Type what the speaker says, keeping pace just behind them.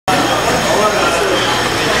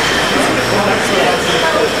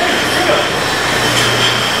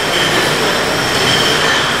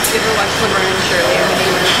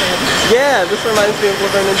Yeah, this reminds me of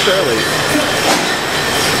Laverne and Shirley.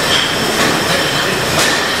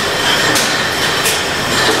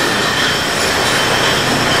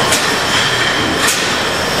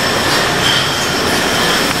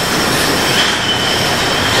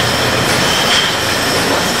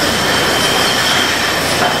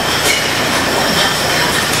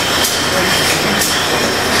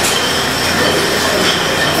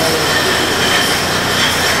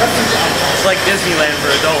 It's like Disneyland for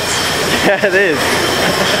adults. Yeah, it is.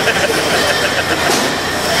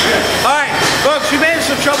 Alright, folks, you may have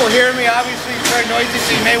some trouble hearing me. Obviously, it's very noisy,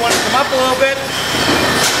 so you may want to come up a little bit.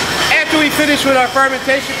 After we finish with our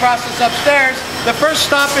fermentation process upstairs, the first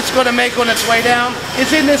stop it's going to make on its way down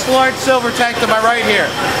is in this large silver tank to my right here.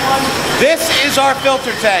 This is our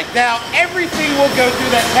filter tank. Now, everything will go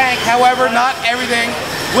through that tank. However, not everything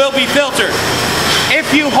will be filtered. If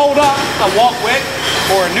you hold up a walt wick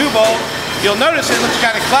or a new bowl, you'll notice it looks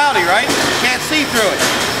kind of cloudy, right? You can't see through it.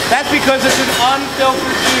 That's because it's an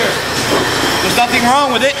unfiltered beer. There's nothing wrong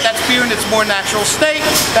with it. That's beer in its more natural state.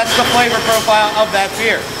 That's the flavor profile of that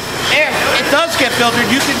beer. If it does get filtered,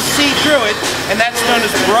 you can see through it, and that's known as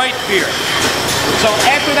bright beer. So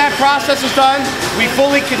after that process is done, we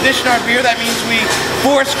fully condition our beer. That means we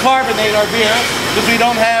force carbonate our beer because we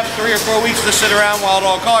don't have 3 or 4 weeks to sit around while it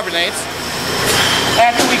all carbonates.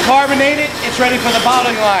 After we carbonate it, it's ready for the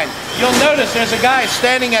bottling line. You'll notice there's a guy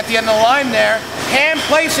standing at the end of the line there, hand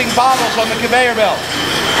placing bottles on the conveyor belt.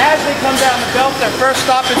 As they come down the belt, their first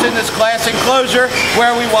stop is in this glass enclosure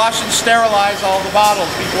where we wash and sterilize all the bottles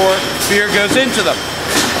before beer goes into them.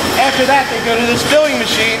 After that, they go to this filling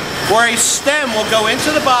machine where a stem will go into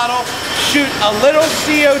the bottle, shoot a little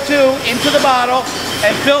CO2 into the bottle,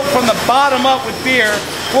 and fill from the bottom up with beer,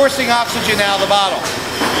 forcing oxygen out of the bottle.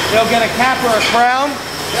 They'll get a cap or a crown.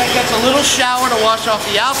 That gets a little shower to wash off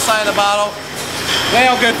the outside of the bottle.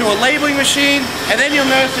 They'll go through a labeling machine, and then you'll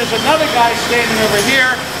notice there's another guy standing over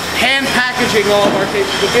here, hand packaging all of our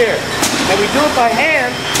cases of beer. And we do it by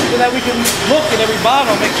hand so that we can look at every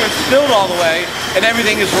bottle, make sure it's filled all the way, and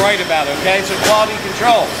everything is right about it, okay? So quality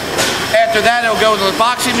control. After that, it'll go to the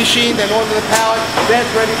boxing machine, then onto the pallet, then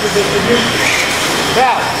it's ready for distribution.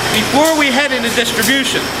 Now, before we head into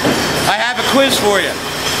distribution, I have a quiz for you.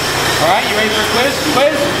 All right, you ready for a quiz?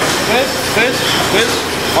 Quiz, quiz, quiz, quiz.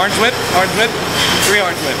 Orange whip, 3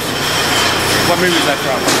 orange whips. What movie is that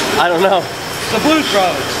from? I don't know. The Blues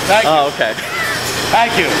Brothers. Thank you. Oh, okay.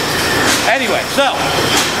 Thank you. Anyway, so,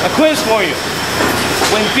 a quiz for you.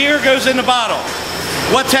 When beer goes in the bottle,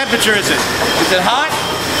 what temperature is it? Is it hot?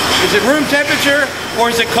 Is it room temperature? Or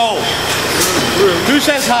is it cold? Who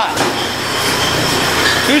says hot?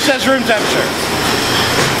 Who says room temperature?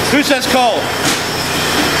 Who says cold?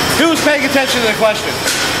 Who's paying attention to the question?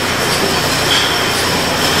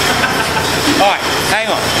 Alright, hang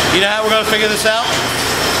on. You know how we're going to figure this out?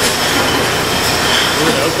 We're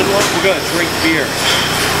going to open one? We're going to drink beer.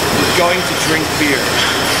 We're going to drink beer.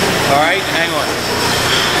 Alright, hang on.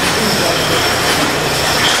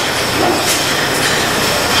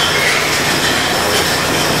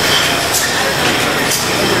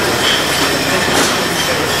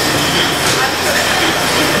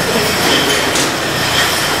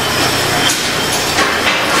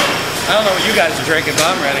 I don't know what you guys are drinking, but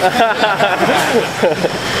I'm ready.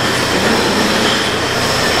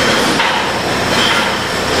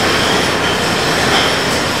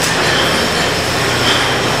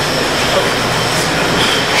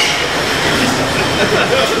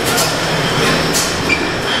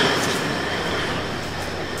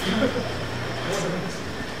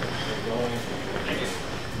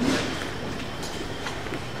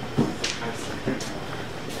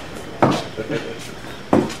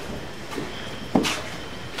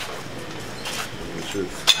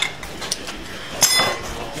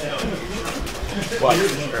 What?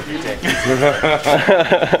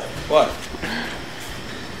 What?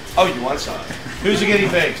 Oh, you want some? Who's the guinea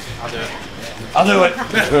pig? I'll do it. I'll do it.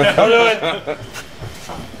 I'll do it.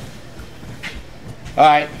 All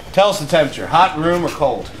right. Tell us the temperature. Hot room or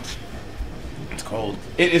cold? It's cold.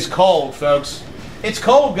 It is cold, folks. It's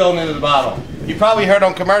cold going into the bottle. You probably heard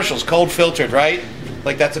on commercials, cold filtered, right?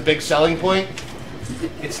 Like that's a big selling point.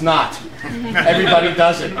 It's not. Everybody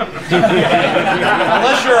does it.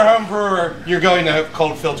 Unless you're a home brewer, you're going to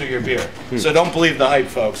cold filter your beer. So don't believe the hype,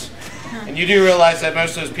 folks. And you do realize that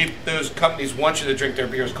most of those people, those companies want you to drink their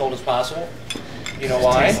beer as cold as possible. You know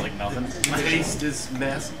why? It tastes like nothing. The taste is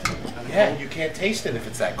massive. Yeah, you can't taste it if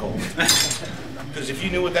it's that cold. Because if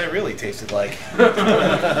you knew what that really tasted like,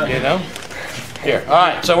 you know? Here, all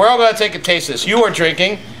right, so we're all going to take a taste of this. You are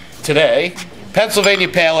drinking today Pennsylvania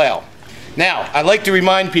Pale Ale. Now, I like to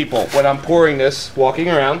remind people when I'm pouring this, walking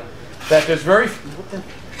around, that there's very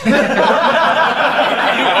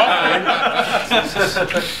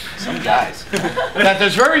some guys that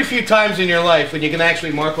there's very few times in your life when you can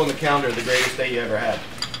actually mark on the calendar the greatest day you ever had.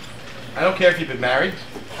 I don't care if you've been married.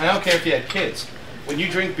 I don't care if you had kids. When you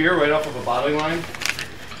drink beer right off of a bottling line,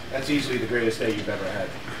 that's easily the greatest day you've ever had.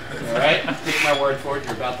 All right? Take my word for it.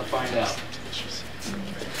 You're about to find out.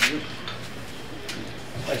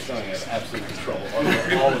 I still have absolute control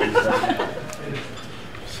over all of these right now.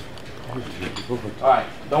 All right,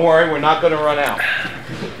 don't worry, we're not going to run out.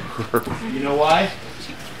 You know why?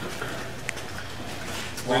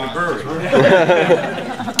 We're in a brewery.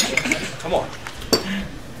 Come on.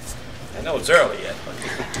 I know it's early yet. But...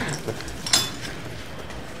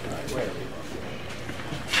 All right, where are we?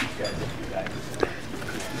 These guys will be back.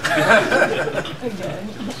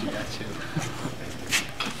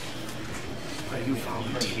 You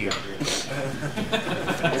found me here.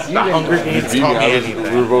 It's not hungry. It's not me. We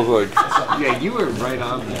were both like, Yeah, you were right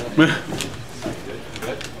on there. Good.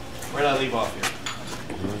 Where did I leave off here?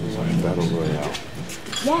 Battle Royale.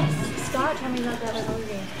 Yes, Scott told me about that at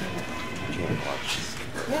movie. Yeah, I watched it.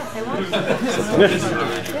 Yeah, I liked them.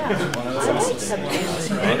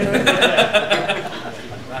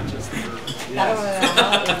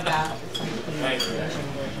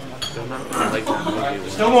 I don't know what it's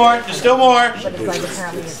about. Still more, there's still more. But it's like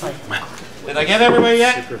apparently it's like. Did I get everybody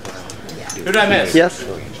yet? Who did I miss? Yes.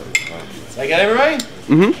 Did I get everybody?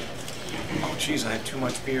 Mm-hmm. Oh, jeez, I have too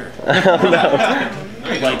much beer.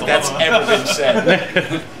 Like that's ever been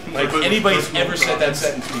said. Like anybody's ever said that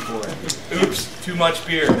sentence before. Oops, too much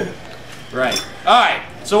beer. Right. All right.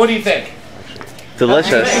 So what do you think?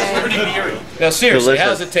 Delicious. Now seriously, Delicious. how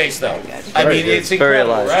does it taste though? I Very mean, good. it's Very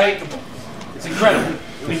incredible, alive. right? It's incredible.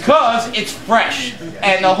 Because it's fresh.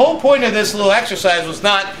 And the whole point of this little exercise was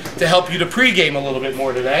not to help you to pregame a little bit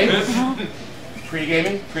more today.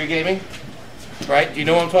 Pre-gaming? Right? Do you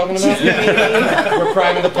know what I'm talking about? We're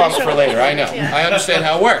priming the pump for later, I know. I understand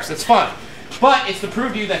how it works, it's fun. But it's to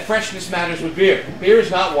prove to you that freshness matters with beer. Beer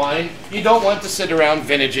is not wine. You don't want to sit around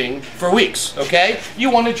vintaging for weeks, okay?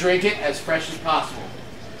 You want to drink it as fresh as possible.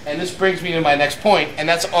 And this brings me to my next point, and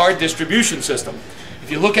that's our distribution system.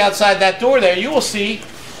 If you look outside that door there, you will see,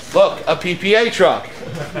 look, a PPA truck.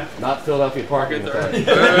 Not Philadelphia Parking Authority.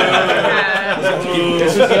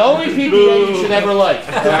 This is the only PPA you should ever like.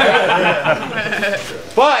 All right?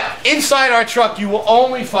 But inside our truck, you will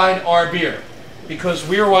only find our beer because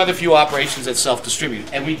we are one of the few operations that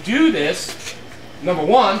self-distribute. And we do this, number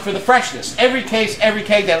one, for the freshness. Every case, every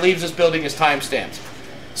keg that leaves this building is time-stamped.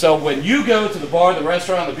 So when you go to the bar, the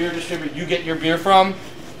restaurant, the beer distributor you get your beer from,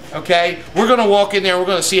 okay, we're going to walk in there, we're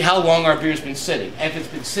going to see how long our beer's been sitting. And if it's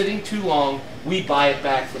been sitting too long, we buy it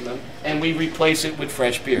back from them and we replace it with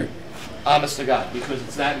fresh beer. Honest to God, because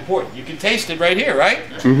it's that important. You can taste it right here, right?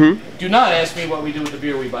 Mm-hmm. Do not ask me what we do with the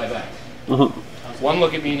beer we buy back. Mm-hmm. One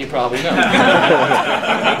look at me and you probably know.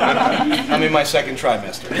 I'm in my second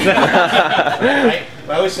trimester. Right?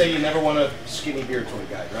 I always say you never want a skinny beer toy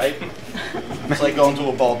guy, right? It's like going to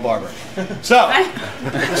a bald barber. So,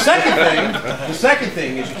 the second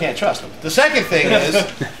thing is you can't trust them. The second thing is,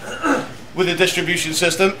 with the distribution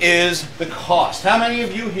system, is the cost. How many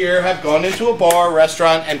of you here have gone into a bar,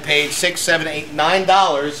 restaurant, and paid $6, $7, $8,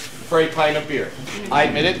 $9 for a pint of beer? I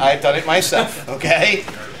admit it, I've done it myself, okay?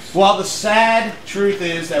 Well, the sad truth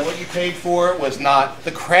is that what you paid for was not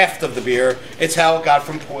the craft of the beer, it's how it got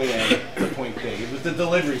from point A to point B. It was the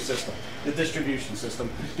delivery system, the distribution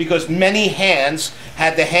system, because many hands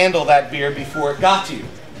had to handle that beer before it got to you.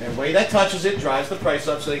 And everybody that touches it drives the price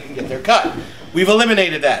up so they can get their cut. We've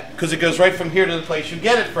eliminated that because it goes right from here to the place you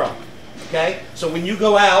get it from. Okay? So when you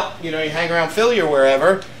go out, you know, you hang around Philly or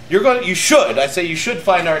wherever, you should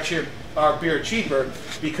find our beer cheaper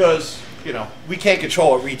because, you know, we can't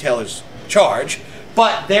control what retailers charge,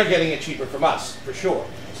 but they're getting it cheaper from us, for sure.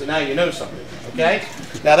 So now you know something, okay?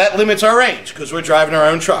 Now that limits our range, because we're driving our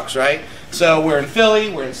own trucks, right? So we're in Philly,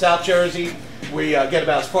 we're in South Jersey, we get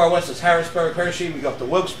about as far west as Harrisburg, Hershey, we go up to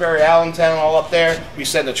Wilkes-Barre, Allentown, all up there. We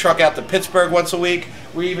send a truck out to Pittsburgh once a week.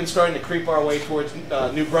 We're even starting to creep our way towards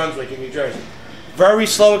New Brunswick in New Jersey. Very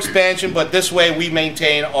slow expansion, but this way we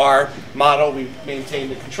maintain our model, we maintain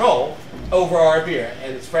the control over our beer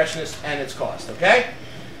and its freshness and its cost, okay?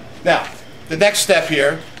 Now, the next step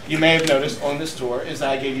here, you may have noticed on this tour, is that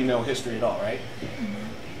I gave you no history at all, right?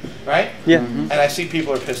 Right? Yeah. And I see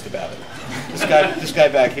people are pissed about it. This guy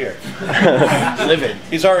back here. Livid.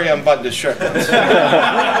 He's already unbuttoned his shirt.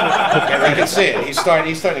 I can see it. He's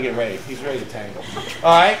starting to get ready. He's ready to tangle.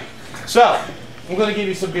 All right? So, I'm going to give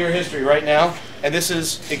you some beer history right now, and this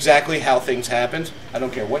is exactly how things happened. I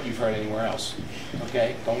don't care what you've heard anywhere else.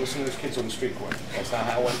 Okay? Don't listen to those kids on the street corner. That's not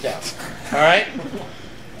how it went down. All right?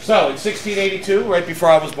 So, in 1682, right before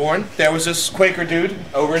I was born, there was this Quaker dude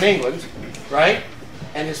over in England, right?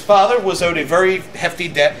 And his father was owed a very hefty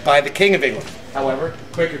debt by the King of England. However,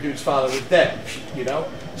 Quaker dude's father was dead, you know?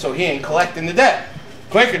 So he ain't collecting the debt.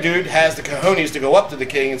 Quaker dude has the cojones to go up to the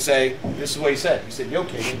king and say, this is what he said. He said, yo,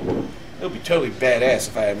 king, it would be totally badass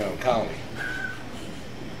if I had my own colony.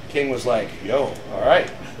 King was like, yo, all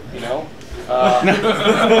right, you know?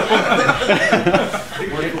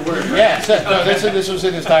 Yeah, no, this was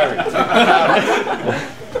in his diary.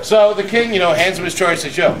 So the king, you know, hands him his charge and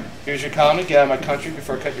says, yo, here's your colony, get out of my country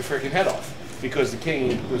before I cut your freaking head off. Because the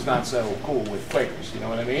king was not so cool with Quakers, you know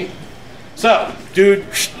what I mean? So, dude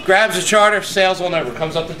grabs a charter, sails on over,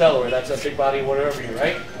 comes up to Delaware. That's that big body of water over here,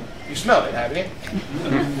 right? You smelled it, haven't you?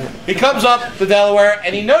 He comes up to Delaware,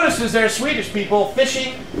 and he notices there are Swedish people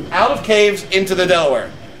fishing out of caves into the Delaware.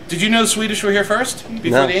 Did you know the Swedish were here first,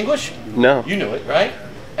 before the English? No. You knew it, right?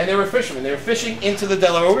 And they were fishermen. They were fishing into the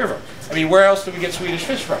Delaware River. I mean, where else do we get Swedish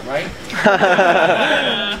fish from, right?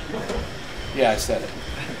 Yeah, I said it.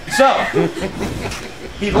 So,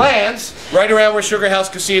 he lands right around where Sugar House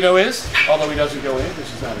Casino is, although he doesn't go in,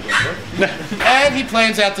 this is not a good word. And he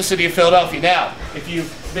plans out the city of Philadelphia. Now, if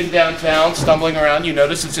you've been downtown, stumbling around, you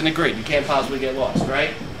notice it's in the grid. You can't possibly get lost,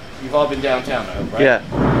 right? You've all been downtown, I hope, right? Yeah.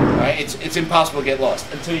 Right? It's impossible to get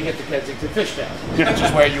lost until you get to Kensington Fish Town, which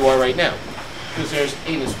is where you are right now. Because there's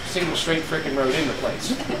ain't a single straight freaking road in the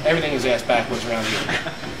place. Everything is ass backwards around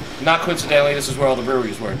here. Not coincidentally, this is where all the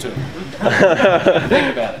breweries were, too.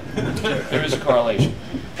 Think about it. There is a correlation.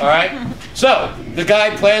 All right? So, the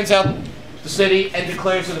guy plans out the city and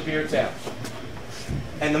declares it a beer town.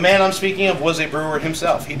 And the man I'm speaking of was a brewer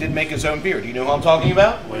himself. He did make his own beer. Do you know who I'm talking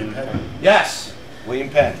about? William Penn. Yes. William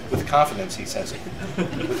Penn. With confidence, he says it.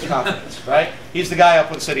 With confidence, right? He's the guy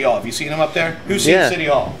up with City Hall. Have you seen him up there? Who's seen City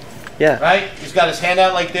Hall? Yeah. Right? He's got his hand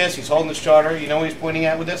out like this. He's holding his charter. You know what he's pointing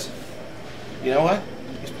at with this? You know what?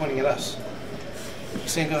 He's pointing at us.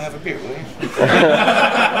 He's saying, go have a beer, will you?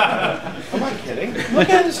 I'm not kidding. Look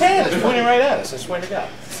at his hand. It's pointing right at us. I swear to God.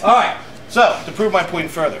 All right. So, to prove my point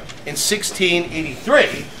further, in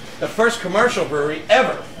 1683, the first commercial brewery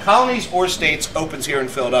ever, colonies or states, opens here in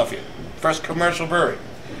Philadelphia. First commercial brewery.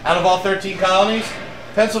 Out of all 13 colonies,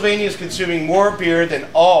 Pennsylvania is consuming more beer than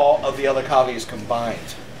all of the other colonies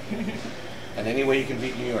combined. And any way you can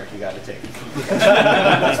beat New York, you got to take it.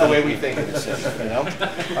 That's the way we think of this city, you know?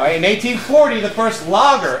 All right, in 1840, the first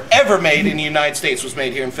lager ever made in the United States was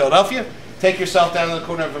made here in Philadelphia. Take yourself down to the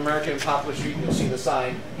corner of American and Poplar Street, and you'll see the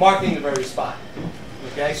sign marking the very spot.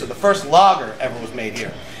 Okay, so the first lager ever was made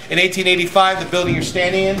here. In 1885, the building you're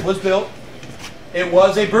standing in was built. It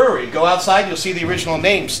was a brewery. Go outside, you'll see the original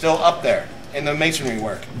name still up there in the masonry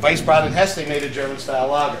work. Weissbrod and Hess, they made a German-style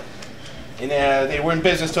lager. And they were in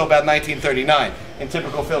business till about 1939, in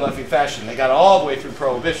typical Philadelphia fashion. They got all the way through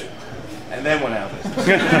Prohibition, and then went out of business.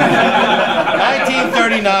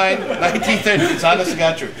 1930, it's honest to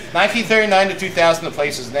God true. 1939 to 2000, the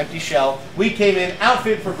place is an empty shell. We came in,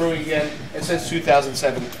 outfitted for brewing again, and since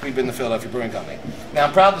 2007, we've been the Philadelphia Brewing Company. Now,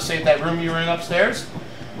 I'm proud to say that room you were in upstairs,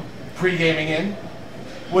 pre-gaming in,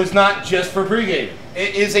 was not just for pre-gaming.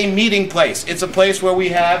 It is a meeting place. It's a place where we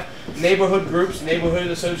have neighborhood groups, neighborhood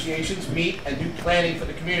associations meet and do planning for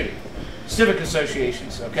the community. Civic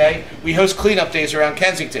associations, okay? We host cleanup days around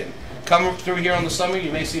Kensington. Come through here in the summer, you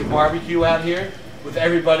may see a barbecue out here with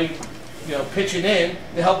everybody, you know, pitching in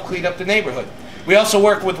to help clean up the neighborhood. We also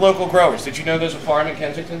work with local growers. Did you know there's a farm in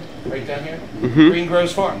Kensington, right down here? Green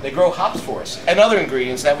Grows Farm. They grow hops for us and other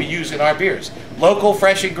ingredients that we use in our beers. Local,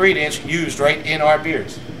 fresh ingredients used right in our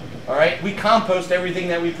beers. All right? We compost everything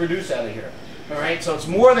that we produce out of here. All right? So it's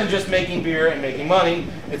more than just making beer and making money.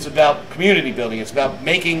 It's about community building. It's about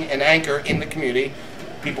making an anchor in the community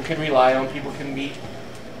people can rely on, people can meet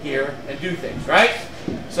here and do things, right?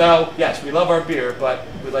 So, yes, we love our beer, but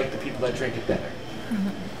we like the people that drink it better.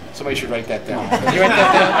 Somebody should write that down. Can you write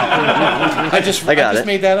that down? I just made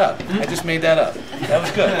that up. I just made that up. That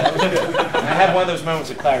was good. That was good. I have one of those moments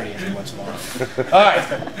of clarity every once in a while. All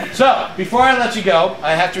right. So, before I let you go,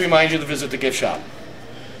 I have to remind you to visit the gift shop.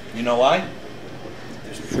 You know why?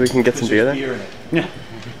 So we can get some beer there? Beer in it. Yeah.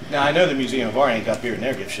 Now, I know the Museum of Art ain't got beer in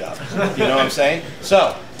their gift shop. You know what I'm saying?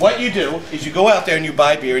 So, what you do is you go out there and you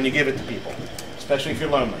buy beer and you give it to people, especially if you're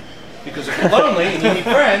lonely. Because if you're lonely and you need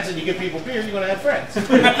friends and you give people beer, you're going to have friends.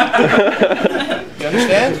 You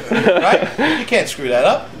understand? Right? You can't screw that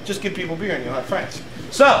up. Just give people beer and you'll have friends.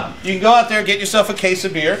 So, you can go out there and get yourself a case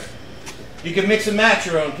of beer. You can mix and match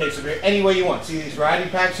your own case of beer any way you want. See these variety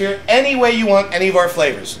packs here? Any way you want, any of our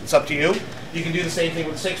flavors. It's up to you. You can do the same thing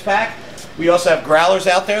with 6-pack. We also have growlers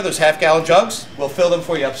out there, those half-gallon jugs. We'll fill them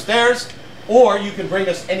for you upstairs. Or you can bring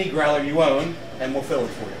us any growler you own, and we'll fill it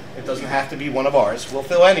for you. It doesn't have to be one of ours. We'll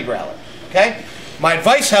fill any growler, okay? My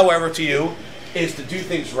advice, however, to you is to do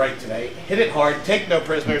things right today. Hit it hard, take no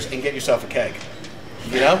prisoners, and get yourself a keg.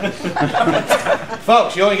 You know?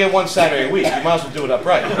 Folks, you only get one Saturday a week. You might as well do it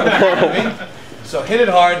upright. You know what I mean? So hit it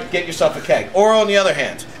hard, get yourself a keg. Or on the other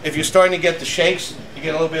hand, if you're starting to get the shakes, you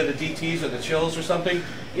get a little bit of the DTs or the chills or something,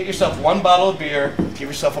 get yourself 1 bottle of beer, give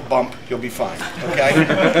yourself a bump, you'll be fine, okay?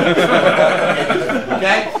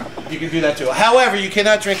 Okay? You can do that too. However, you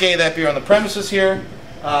cannot drink any of that beer on the premises here.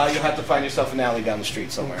 You'll have to find yourself an alley down the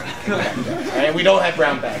street somewhere. And we don't have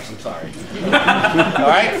brown bags, I'm sorry. All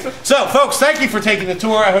right? So, folks, thank you for taking the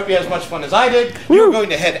tour. I hope you had as much fun as I did. You're going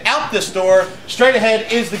to head out this door. Straight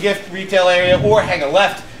ahead is the gift retail area, or hang a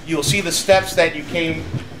left. You will see the steps that you came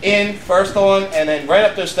in first on, and then right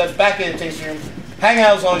up those steps, back in the tasting room. Hang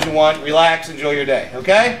out as long as you want. Relax. Enjoy your day.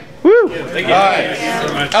 Okay? Woo! Thank you. All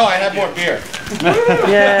right. Oh, I have more beer.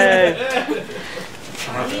 Yay!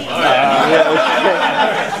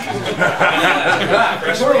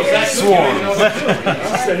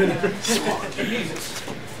 Jesus.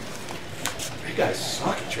 You guys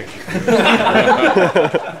suck at drinking.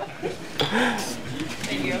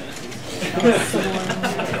 Thank you.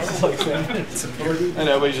 And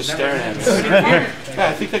everybody's just staring at me. Yeah,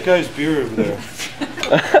 I think that guy's beer over there.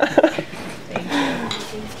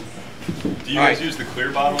 Do you guys use the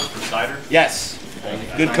clear bottles for cider? Yes.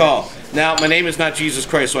 Good call. Now, my name is not Jesus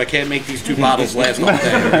Christ, so I can't make these 2 bottles last all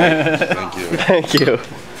day. Thank you. Thank you.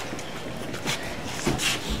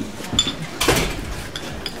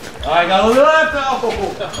 I got a little left.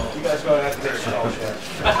 Oh, you guys going to have to take a small share.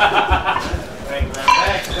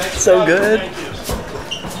 Thanks. So good.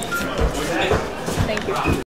 Thank you.